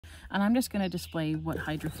And I'm just going to display what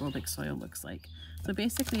hydrophobic soil looks like. So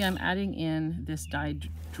basically I'm adding in this dyed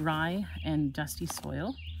dry and dusty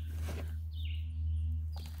soil.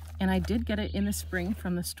 And I did get it in the spring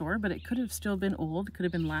from the store, but it could have still been old. It could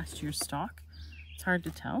have been last year's stock. It's hard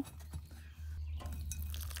to tell.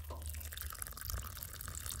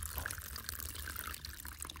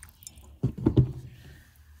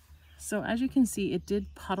 So as you can see, it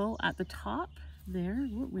did puddle at the top there.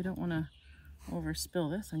 Ooh, we don't want to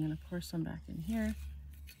overspill this. I'm going to pour some back in here.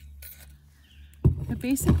 But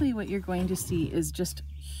basically what you're going to see is just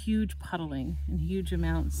huge puddling and huge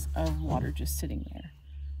amounts of water just sitting there.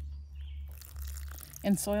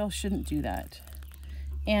 And soil shouldn't do that.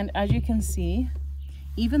 And as you can see,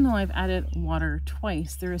 even though I've added water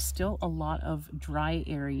twice, there is still a lot of dry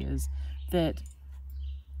areas that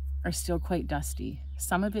are still quite dusty.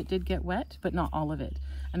 Some of it did get wet, but not all of it.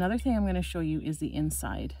 Another thing I'm going to show you is the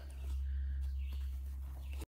inside.